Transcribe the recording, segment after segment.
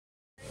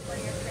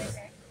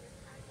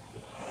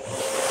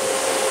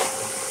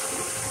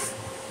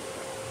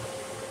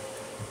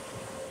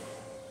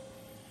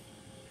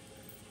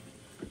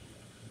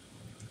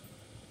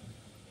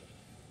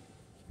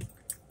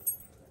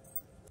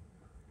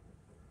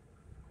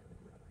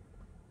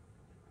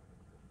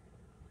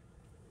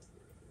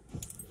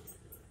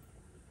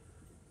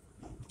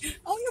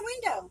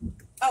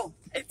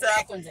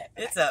back one's up.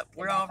 It's up.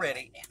 We're all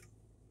ready.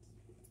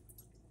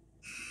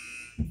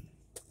 Let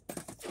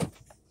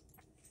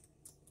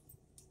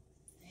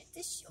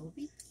the show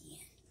begin.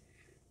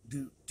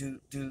 Do do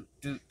do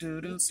do do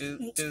do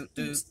do do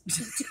do.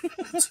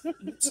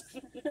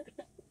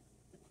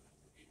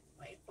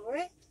 Wait for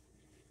it.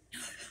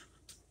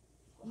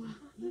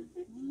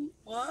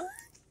 What?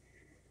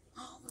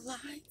 All the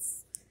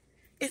lights.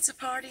 It's a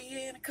party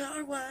in a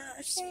car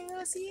wash.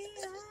 Hells yeah.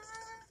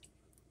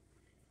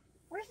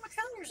 Where's my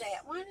colors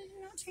at? Why did it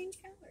not change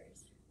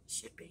colors?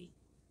 Should be.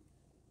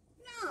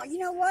 No, you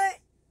know what?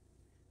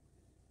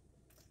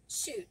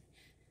 Shoot.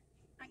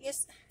 I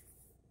guess.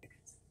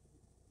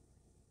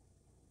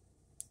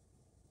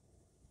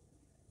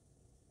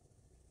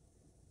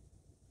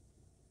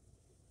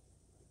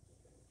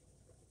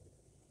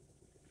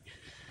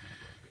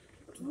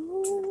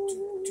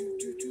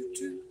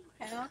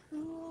 How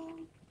cool.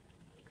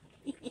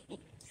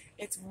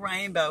 It's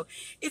rainbow.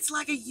 It's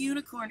like a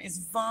unicorn is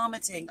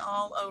vomiting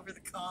all over the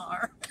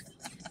car.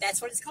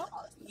 That's what it's called.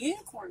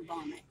 Unicorn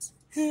vomit.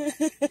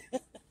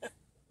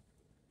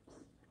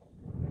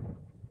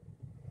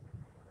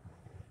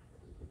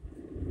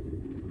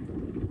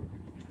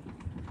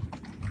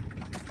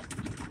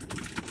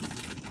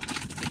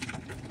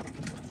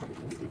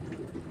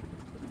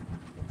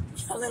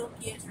 The little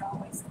kids are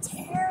always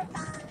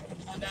terrified.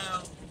 I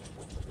know.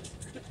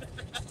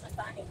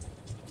 Funny.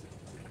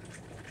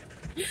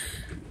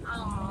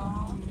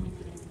 Aww.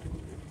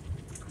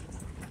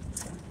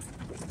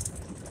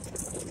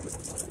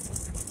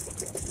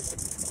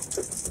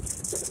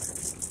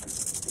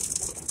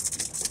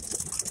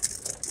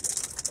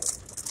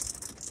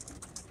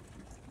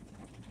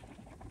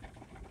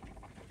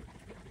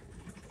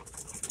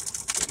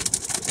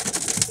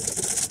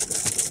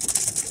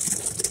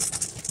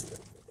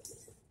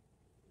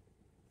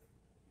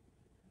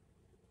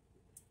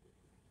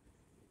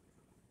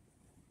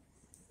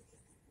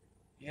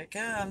 Here it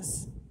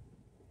comes.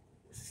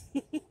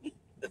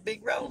 The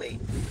big rollie.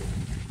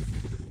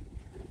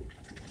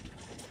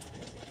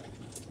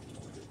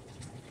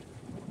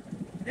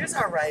 There's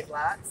our rave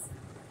lights.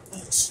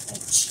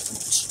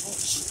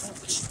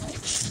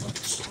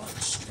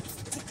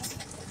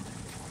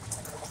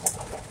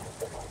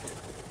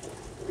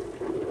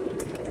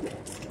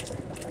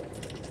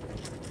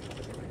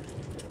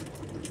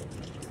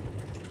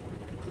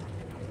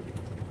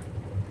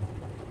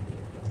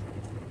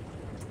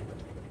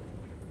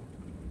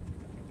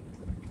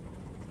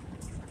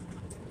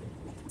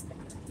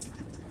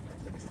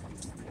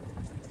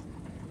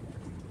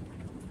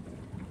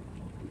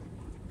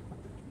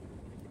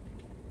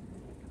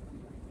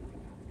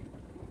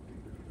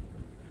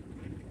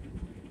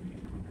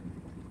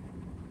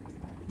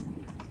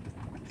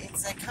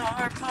 It's a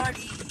car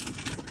party.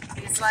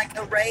 It's like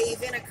a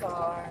rave in a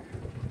car.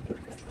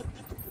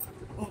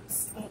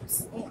 Oops,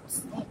 oops,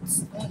 oops,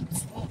 oops,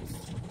 oops, oops.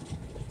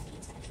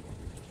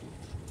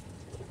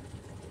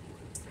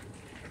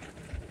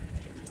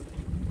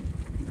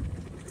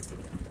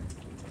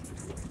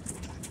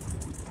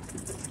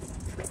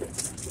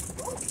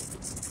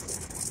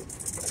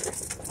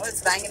 Well,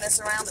 it's banging us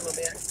around a little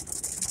bit.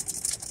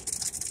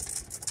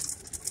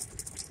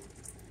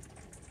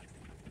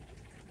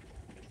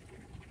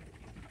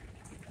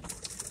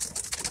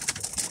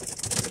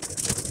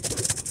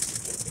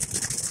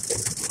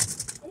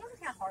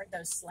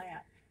 Those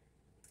slap.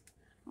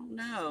 Oh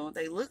no,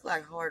 they look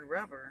like hard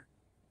rubber.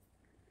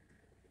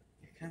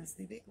 Here comes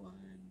the big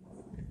one.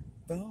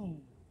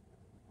 Boom.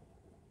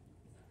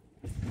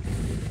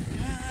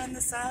 And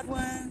the side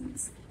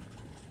ones.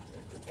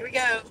 Here we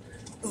go.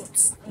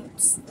 Oops,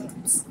 oops,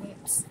 oops,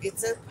 oops.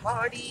 It's a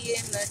party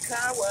in the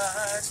car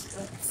wash.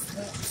 Oops,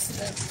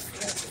 oops, oops.